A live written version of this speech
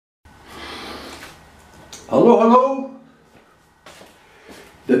Hello, hello.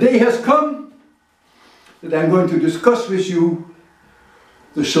 The day has come that I'm going to discuss with you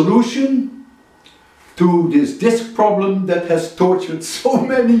the solution to this disk problem that has tortured so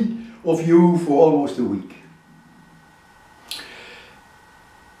many of you for almost a week.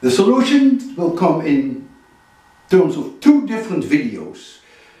 The solution will come in terms of two different videos.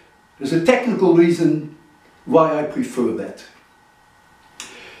 There's a technical reason why I prefer that.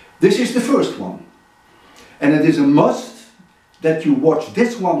 This is the first one. And it is a must that you watch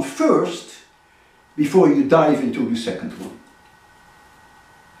this one first before you dive into the second one.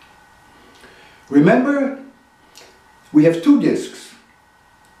 Remember, we have two disks.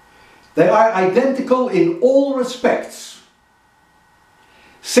 They are identical in all respects.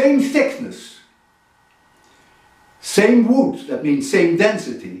 Same thickness, same wood, that means same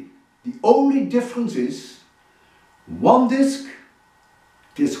density. The only difference is one disk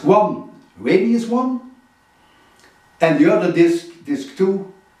 1, radius 1, and the other disk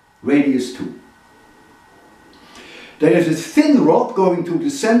 2, radius 2. There is a thin rod going to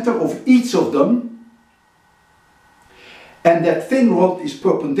the center of each of them, and that thin rod is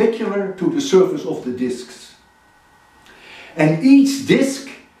perpendicular to the surface of the disks. And each disk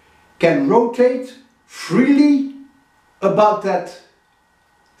can rotate freely about that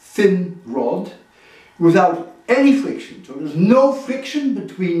thin rod without any friction. So there's no friction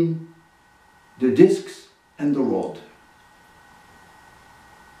between the disks and the rod.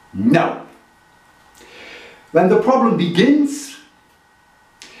 Now, when the problem begins,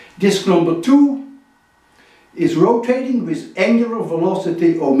 disk number 2 is rotating with angular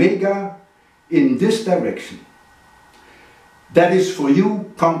velocity omega in this direction. That is for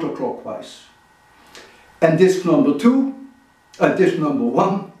you counterclockwise. And disk number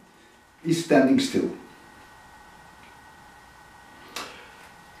 1 is standing still.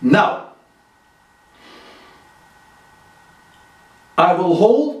 Now, I will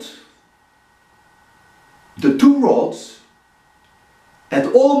hold the two rods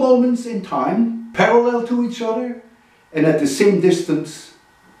at all moments in time, parallel to each other and at the same distance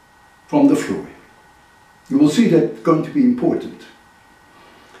from the floor. You will see that's going to be important.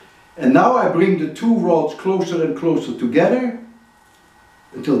 And now I bring the two rods closer and closer together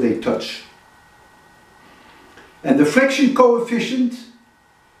until they touch. And the friction coefficient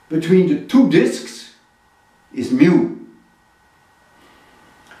between the two disks is mu.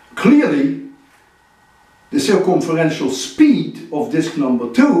 Clearly, the circumferential speed of disk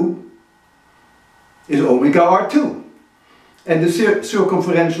number 2 is omega R2. And the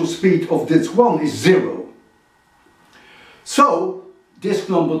circumferential speed of disk 1 is 0. So, disk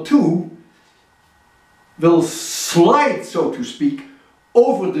number 2 will slide, so to speak,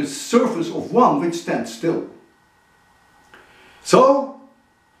 over the surface of 1 which stands still. So,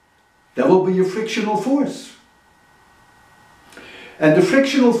 there will be a frictional force. And the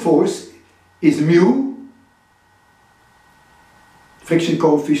frictional force is mu, friction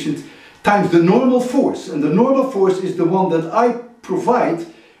coefficient, times the normal force. And the normal force is the one that I provide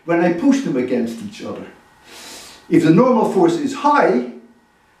when I push them against each other. If the normal force is high,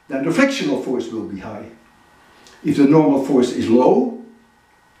 then the frictional force will be high. If the normal force is low,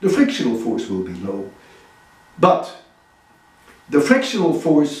 the frictional force will be low. But the frictional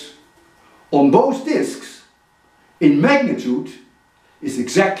force on both disks in magnitude is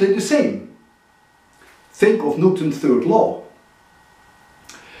exactly the same. Think of Newton's third law.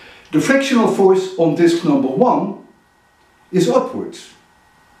 The frictional force on disk number 1 is upwards,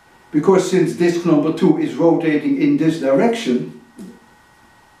 because since disk number 2 is rotating in this direction,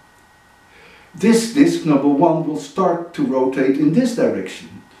 this disk number 1 will start to rotate in this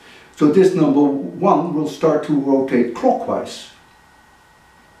direction. So disk number 1 will start to rotate clockwise.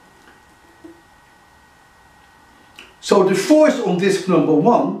 So the force on disk number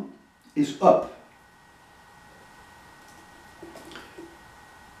 1 is up.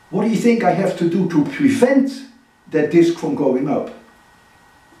 What do you think I have to do to prevent that disk from going up?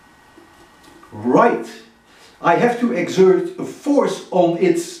 Right. I have to exert a force on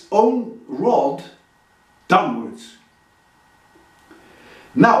its own rod downwards.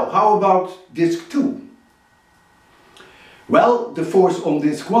 Now, how about disk 2? Well, the force on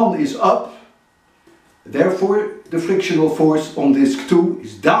disk 1 is up. Therefore, the frictional force on disk 2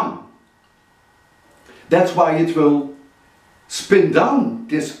 is down. That's why it will spin down.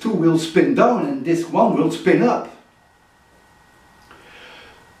 Disk 2 will spin down and disk 1 will spin up.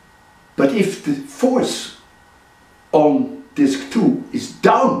 But if the force on disk 2 is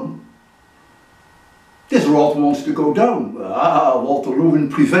down, this rod wants to go down. Walter Lewin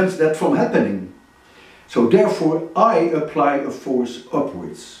prevents that from happening. So therefore I apply a force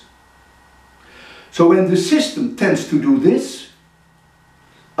upwards. So when the system tends to do this,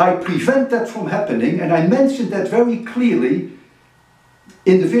 I prevent that from happening, and I mentioned that very clearly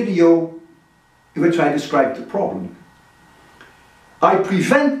in the video in which I described the problem. I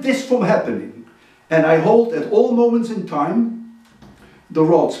prevent this from happening, and I hold at all moments in time the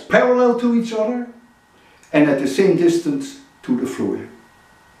rods parallel to each other and at the same distance to the floor.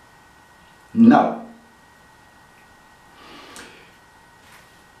 Now,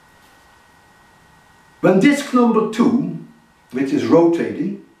 when disc number 2, which is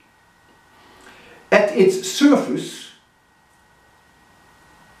rotating, at its surface,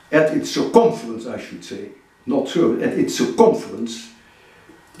 at its circumference I should say, not surface, at its circumference,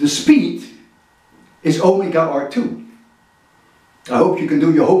 the speed is omega r2. I hope you can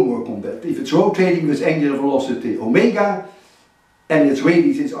do your homework on that. If it's rotating with angular velocity omega and its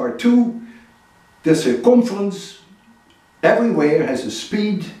radius is r2, the circumference everywhere has a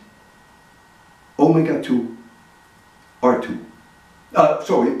speed omega 2 r2.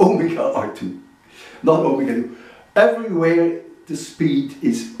 Omega r2, not omega 2. Everywhere the speed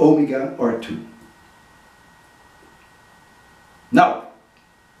is omega r2. Now,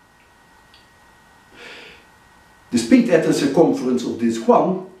 the speed at the circumference of disk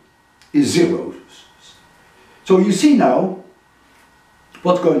 1 is 0. So you see now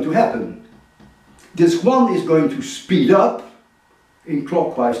what's going to happen. Disk 1 is going to speed up in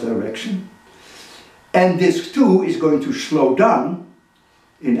clockwise direction, and disk 2 is going to slow down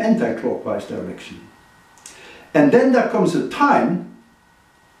in anti-clockwise direction. And then there comes a time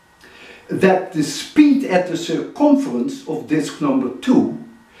that the speed at the circumference of disk number 2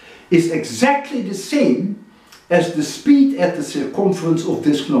 is exactly the same as the speed at the circumference of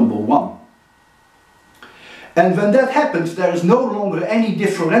disk number 1. And when that happens, there is no longer any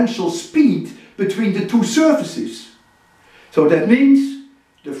differential speed between the two surfaces. So that means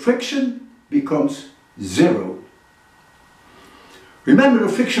the friction becomes 0. Remember,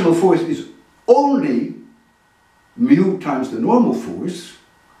 the frictional force is only mu times the normal force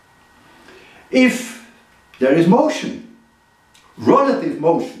if there is motion, relative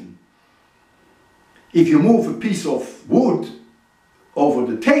motion. If you move a piece of wood over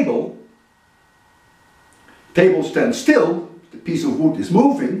the table, table stands still, the piece of wood is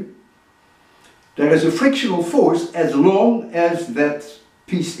moving, there is a frictional force. As long as that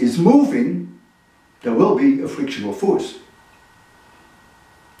piece is moving, there will be a frictional force.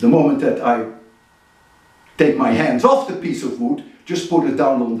 The moment that I take my hands off the piece of wood, just put it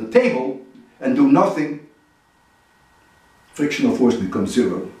down on the table and do nothing, frictional force becomes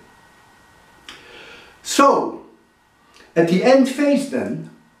 0. So, at the end phase then,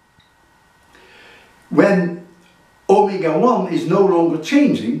 when omega 1 is no longer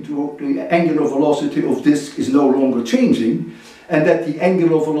changing, the angular velocity of disk is no longer changing, and that the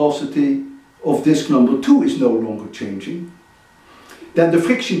angular velocity of disk number 2 is no longer changing, then the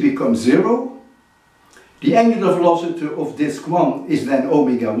friction becomes 0. The angular velocity of disk 1 is then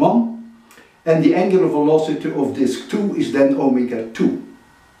omega 1, and the angular velocity of disk 2 is then omega 2.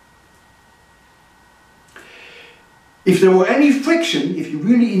 If there were any friction, if you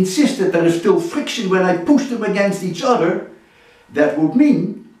really insist that there is still friction when I push them against each other, that would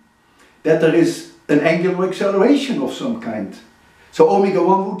mean that there is an angular acceleration of some kind. So omega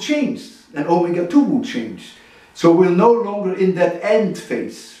 1 would change, and omega 2 would change. So we're no longer in that end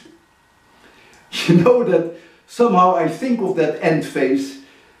phase. You know that somehow I think of that end phase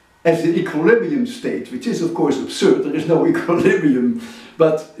as the equilibrium state, which is of course absurd. There is no equilibrium,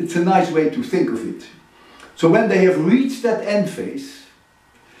 but it's a nice way to think of it. So when they have reached that end phase,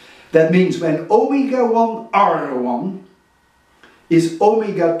 that means when omega 1 R1 is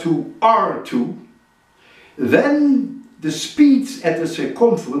omega 2 R2, then the speeds at the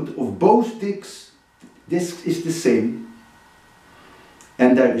circumference of both disks is the same,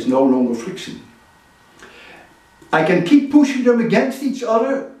 and there is no longer friction. I can keep pushing them against each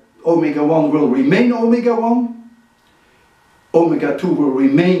other. Omega 1 will remain omega 1, omega 2 will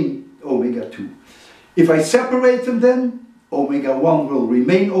remain omega 2. If I separate them then, omega 1 will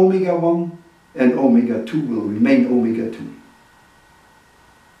remain omega 1 and omega 2 will remain omega 2.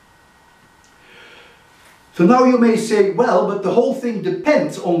 So now you may say, well, but the whole thing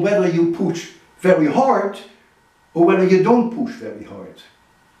depends on whether you push very hard or whether you don't push very hard.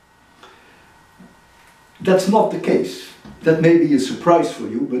 That's not the case. That may be a surprise for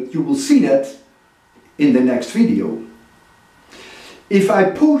you, but you will see that in the next video. If I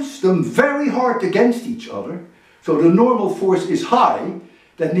push them very hard against each other, so the normal force is high,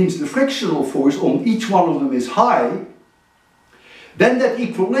 that means the frictional force on each one of them is high, then that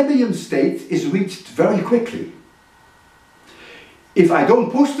equilibrium state is reached very quickly. if I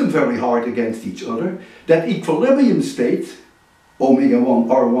don't push them very hard against each other, that equilibrium state, omega 1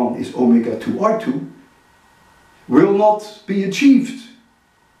 R1 is omega 2 R2, will not be achieved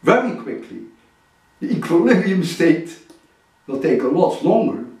very quickly. The equilibrium state will take a lot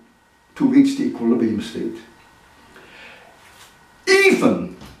longer to reach the equilibrium state.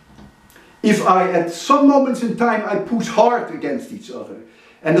 Even if at some moments in time I push hard against each other,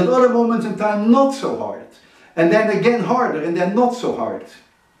 and at other moments in time not so hard, and then again harder, and then not so hard,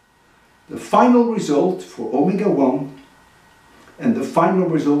 the final result for omega 1 and the final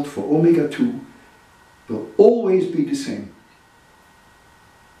result for omega 2 will always be the same.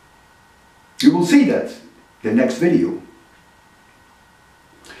 You will see that in the next video.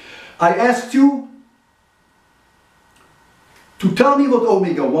 I asked you to tell me what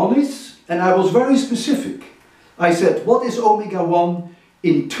omega 1 is, and I was very specific. I said, what is omega 1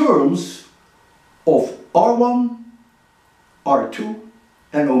 in terms of R1, R2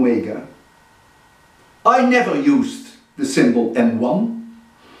 and omega? I never used the symbol M1.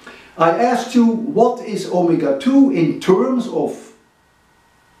 I asked you what is omega 2 in terms of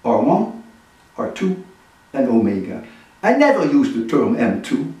R1, R2 and omega. I never used the term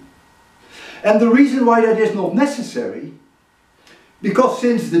M2. And the reason why that is not necessary, because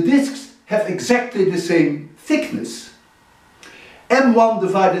since the disks have exactly the same thickness, M1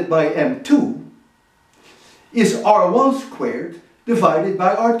 divided by M2 is R1 squared divided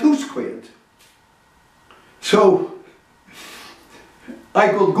by R2 squared. So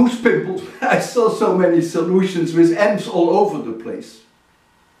I got goose pimples. I saw so many solutions with M's all over the place.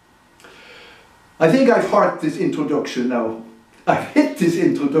 I think I've hit this introduction now. I've hit this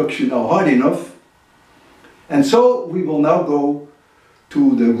introduction now hard enough. And so we will now go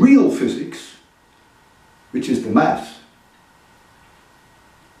to the real physics, which is the math.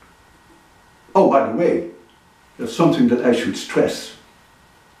 Oh, by the way, there's something that I should stress.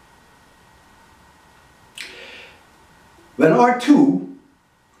 When R2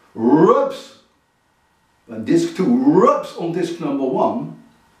 rubs, when disk 2 rubs on disk number 1,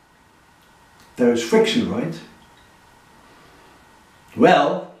 there is friction, right?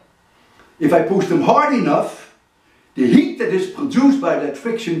 Well, if I push them hard enough, the heat that is produced by that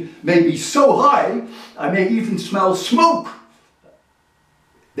friction may be so high, I may even smell smoke.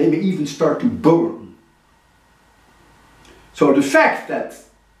 They may even start to burn. So the fact that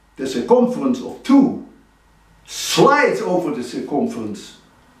the circumference of 2 slides over the circumference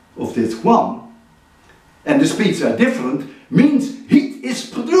of disk 1 and the speeds are different means heat is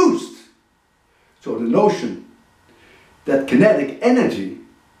produced. So the notion that kinetic energy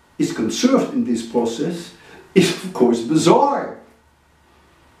is conserved in this process is of course bizarre.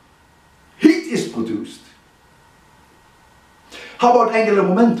 Heat is produced. How about angular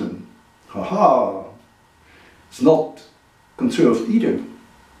momentum? Haha, it's not conserved either.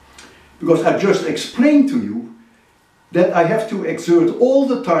 Because I just explained to you that I have to exert all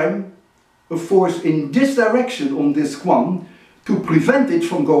the time a force in this direction on disk 1 to prevent it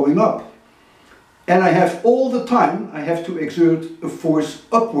from going up. And I have all the time, I have to exert a force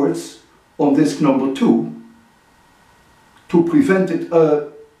upwards on disk number 2 to prevent it,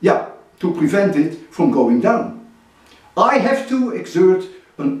 to prevent it from going down. I have to exert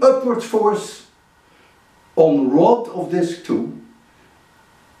an upward force on the rod of disk 2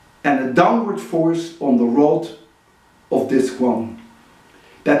 and a downward force on the rod of disk 1.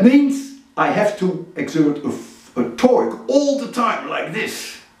 That means I have to exert a torque all the time like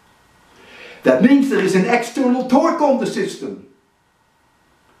this. That means there is an external torque on the system.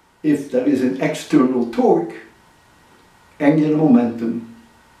 If there is an external torque, angular momentum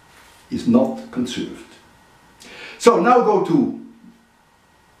is not conserved. So now go to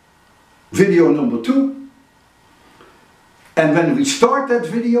video number 2. And when we start that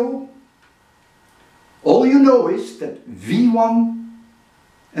video, all you know is that V1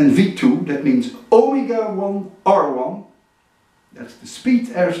 and V2, that means omega 1 R1, that's the speed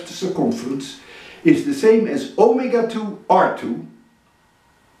as the circumference, is the same as omega 2 R2,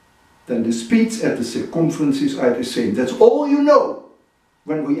 then the speeds at the circumferences are the same. That's all you know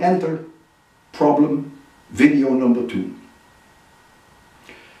when we enter problem video number 2.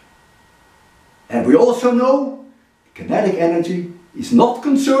 And we also know kinetic energy is not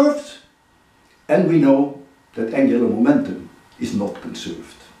conserved, and we know that angular momentum is not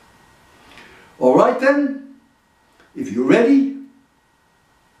conserved. Alright then, if you're ready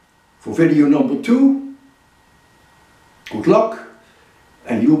for video number 2, good luck,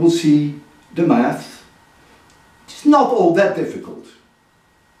 and you will see the math. It's not all that difficult.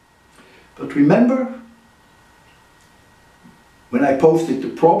 But remember, when I posted the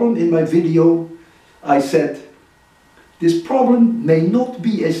problem in my video, I said this problem may not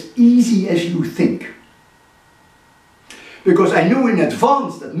be as easy as you think. Because I knew in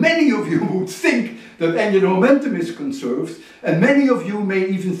advance that many of you would think that angular momentum is conserved, and many of you may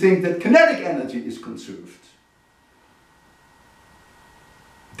even think that kinetic energy is conserved.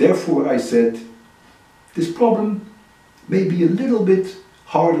 Therefore I said, this problem may be a little bit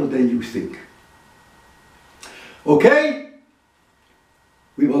harder than you think. Okay,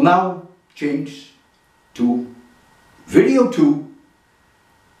 we will now change to video 2,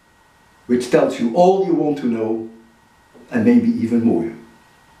 which tells you all you want to know and maybe even more.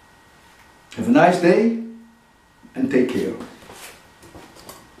 Have a nice day and take care.